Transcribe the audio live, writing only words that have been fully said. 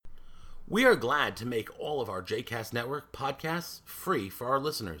We are glad to make all of our JCast Network podcasts free for our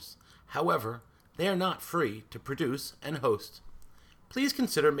listeners. However, they are not free to produce and host. Please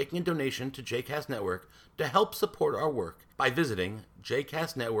consider making a donation to JCast Network to help support our work by visiting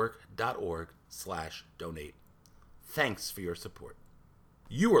jcastnetwork.org/donate. Thanks for your support.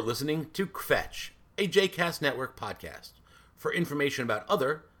 You are listening to Kvetch, a JCast Network podcast. For information about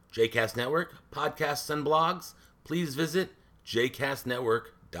other JCast Network podcasts and blogs, please visit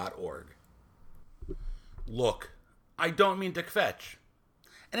jcastnetwork.org. Look, I don't mean to kvetch.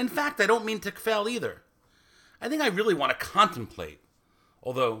 And in fact, I don't mean to kvel either. I think I really want to contemplate.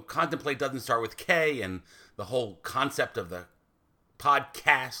 Although contemplate doesn't start with K, and the whole concept of the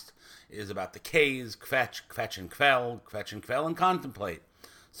podcast is about the K's, kvetch, kvetch and kvel, and contemplate.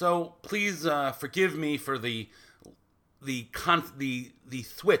 So please forgive me for the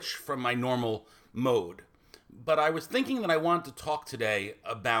switch from my normal mode. But I was thinking that I wanted to talk today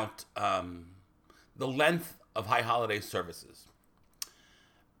about the length of High Holiday services.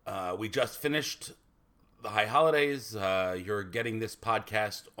 We just finished the High Holidays. You're getting this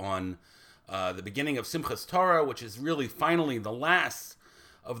podcast on the beginning of Simchas Torah, which is really finally the last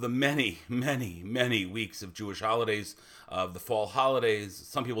of the many, many, many weeks of Jewish holidays, of the fall holidays.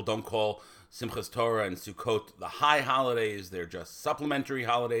 Some people don't call Simchas Torah and Sukkot the high holidays. They're just supplementary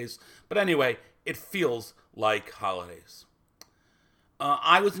holidays. But anyway, it feels like holidays.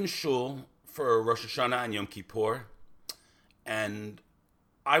 I was in shul for Rosh Hashanah and Yom Kippur, and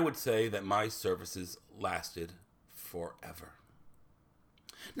I would say that my services lasted forever.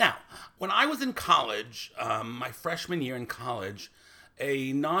 Now, when I was in college, my freshman year in college,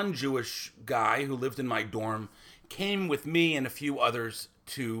 a non-Jewish guy who lived in my dorm came with me and a few others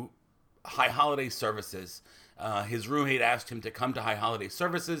to High Holiday services. His roommate asked him to come to High Holiday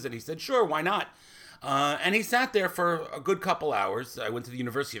services, and he said, sure, why not? And he sat there for a good couple hours. I went to the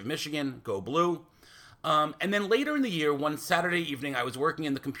University of Michigan, go Blue. And then later in the year, one Saturday evening, I was working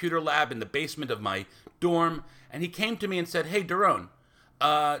in the computer lab in the basement of my dorm, and he came to me and said, hey, Doron,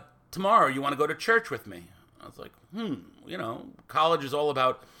 tomorrow you want to go to church with me? I was like, college is all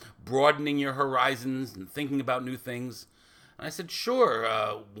about broadening your horizons and thinking about new things. And I said,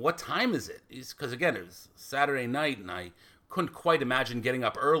 sure, what time is it? Because again, it was Saturday night, and I couldn't quite imagine getting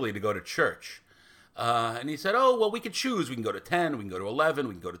up early to go to church. And he said, oh, well, we could choose. We can go to 10, we can go to 11,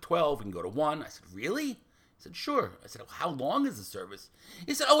 we can go to 12, we can go to 1. I said, really? He said, sure. I said, well, how long is the service?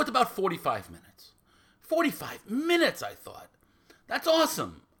 He said, oh, it's about 45 minutes. 45 minutes, I thought. That's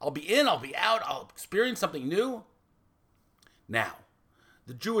awesome. I'll be in, I'll be out, I'll experience something new. Now,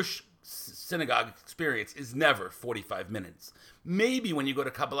 the Jewish synagogue experience is never 45 minutes. Maybe when you go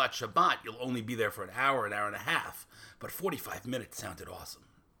to Kabbalat Shabbat, you'll only be there for an hour and a half. But 45 minutes sounded awesome.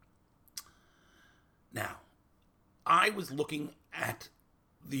 Now, I was looking at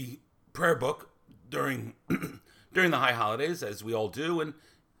the prayer book during the high holidays, as we all do, and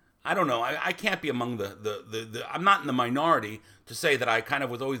I don't know, I can't be among the I'm not in the minority to say that I kind of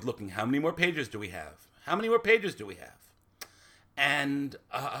was always looking, how many more pages do we have? How many more pages do we have? And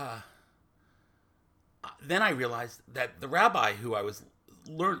then I realized that the rabbi who I was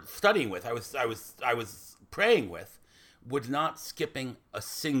studying with, I was praying with, was not skipping a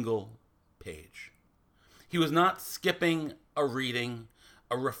single page. He was not skipping a reading,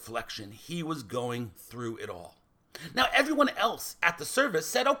 a reflection. He was going through it all. Now, everyone else at the service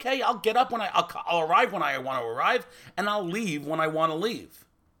said, okay, I'll get up when I'll arrive when I want to arrive, and I'll leave when I want to leave.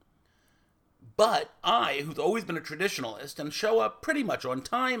 But I, who's always been a traditionalist and show up pretty much on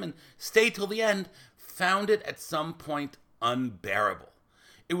time and stay till the end, found it at some point unbearable.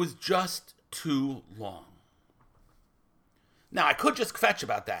 It was just too long. Now, I could just kvetch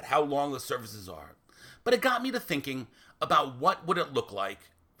about that, how long the services are. But it got me to thinking about what would it look like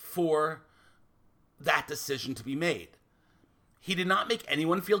for that decision to be made. He did not make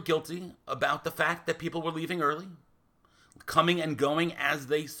anyone feel guilty about the fact that people were leaving early, coming and going as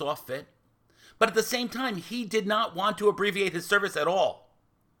they saw fit. But at the same time, he did not want to abbreviate his service at all.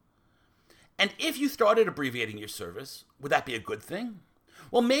 And if you started abbreviating your service, would that be a good thing?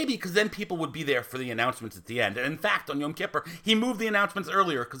 Well, maybe, because then people would be there for the announcements at the end. And in fact, on Yom Kippur, he moved the announcements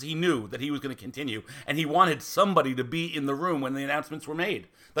earlier because he knew that he was going to continue, and he wanted somebody to be in the room when the announcements were made.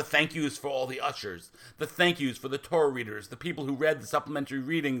 The thank yous for all the ushers, the thank yous for the Torah readers, the people who read the supplementary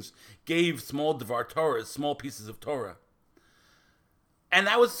readings, gave small Devar Torahs, small pieces of Torah. And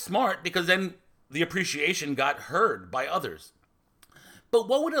that was smart, because then the appreciation got heard by others. But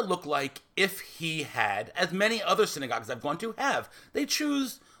what would it look like if he had, as many other synagogues I've gone to have, they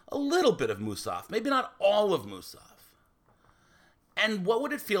choose a little bit of Musaf, maybe not all of Musaf. And what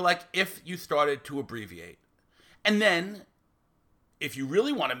would it feel like if you started to abbreviate? And then, if you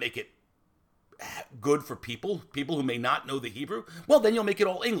really want to make it good for people who may not know the Hebrew, well, then you'll make it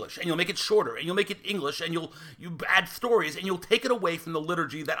all English, and you'll make it shorter, and you'll make it English, and you add stories, and you'll take it away from the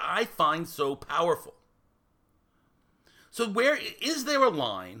liturgy that I find so powerful. So where is there a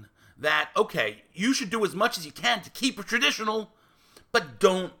line that, okay, you should do as much as you can to keep it traditional, but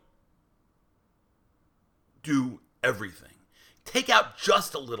don't do everything. Take out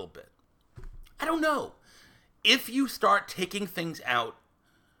just a little bit. I don't know. If you start taking things out,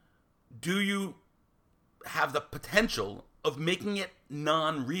 do you have the potential of making it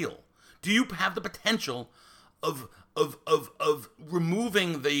non-real? Do you have the potential of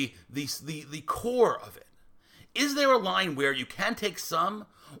removing the core of it? Is there a line where you can take some?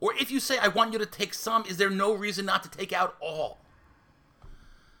 Or if you say, I want you to take some, is there no reason not to take out all?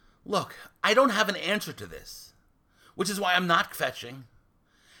 Look, I don't have an answer to this, which is why I'm not kvetching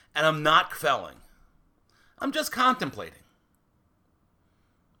and I'm not kvelling. I'm just contemplating.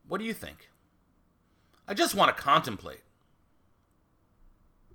 What do you think? I just want to contemplate.